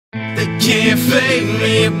They can't fake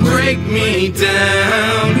me or break me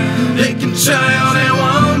down. They can try all they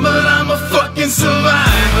want, but I'm a fucking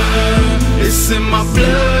survivor. It's in my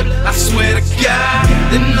blood, I swear to God,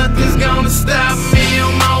 that nothing's gonna stop me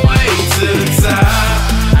on my way to the top.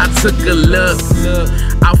 I took a look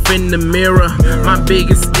off in the mirror, my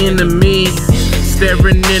biggest enemy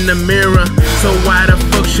staring in the mirror. So why the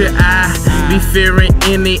fuck should I be fearing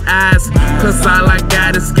any eyes? Cause all I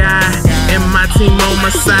got is God and my team on my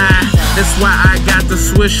side. That's why I got the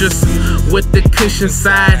swishers with the cushion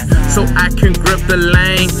side, so I can grip the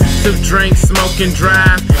lane, sip, drink, smoke and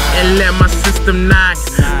drive, and let my system knock,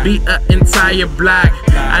 beat an entire block.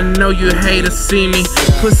 I know you hate to see me,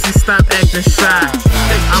 pussy, stop acting shy.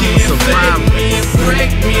 I'm a survivor. They can't fake me and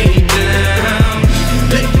break me down.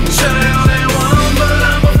 They can try all they want, but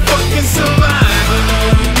I'm a fucking survivor.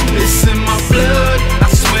 It's in my blood, I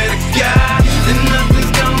swear to God, that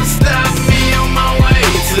nothing's gonna stop me on my way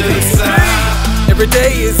to the top. Every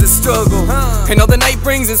day is a struggle, and all the night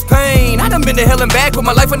brings is pain. I done been to hell and back with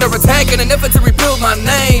my life under attack in an effort to rebuild my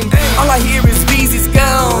name. All I hear is Beezy's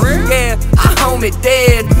gone, yeah, I home it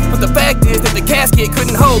dead. But the fact is that the casket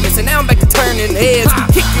couldn't hold me, so now I'm back to turning heads,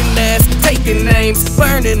 kicking ass, taking names,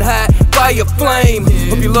 burning hot by a flame.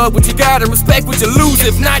 Hope you love what you got and respect what you lose.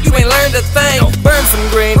 If not, you ain't learned a thing. Burn some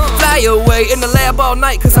green, fly away in the lab all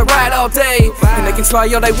night, cause I ride all day. And they can try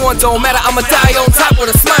all they want, don't matter, I'ma die on top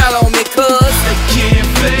with a smile on me, cuz they can't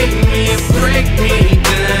fake me and break me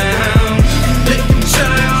down. They can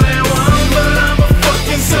try all they want, but I'm a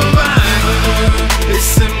fucking survivor.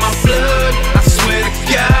 It's in my blood, I swear to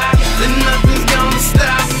God, that nothing's gonna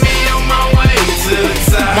stop me on my way to the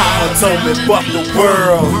top. Mama told me fuck the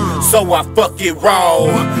world, so I fuck it raw.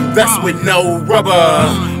 That's with no rubber,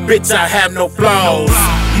 bitch, I have no flaws.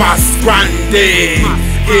 My grande,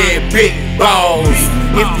 yeah, big balls.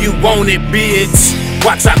 If you want it, bitch,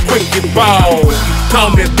 watch how quick you ball. Call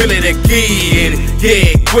me Billy the Kid,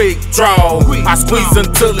 yeah, quick draw. I squeeze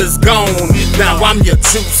until it's gone, now I'm your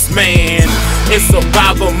juice man. It's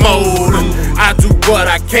survival mode, I do what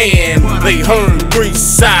I can. They heard 3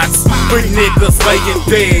 shots, 3 niggas laying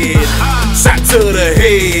dead. Shot to the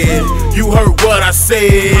head, you heard what I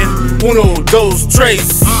said. Uno, dos,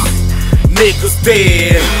 tres, niggas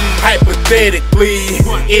dead. Hypothetically,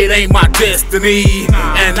 it ain't my destiny,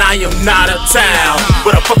 and I am not a child.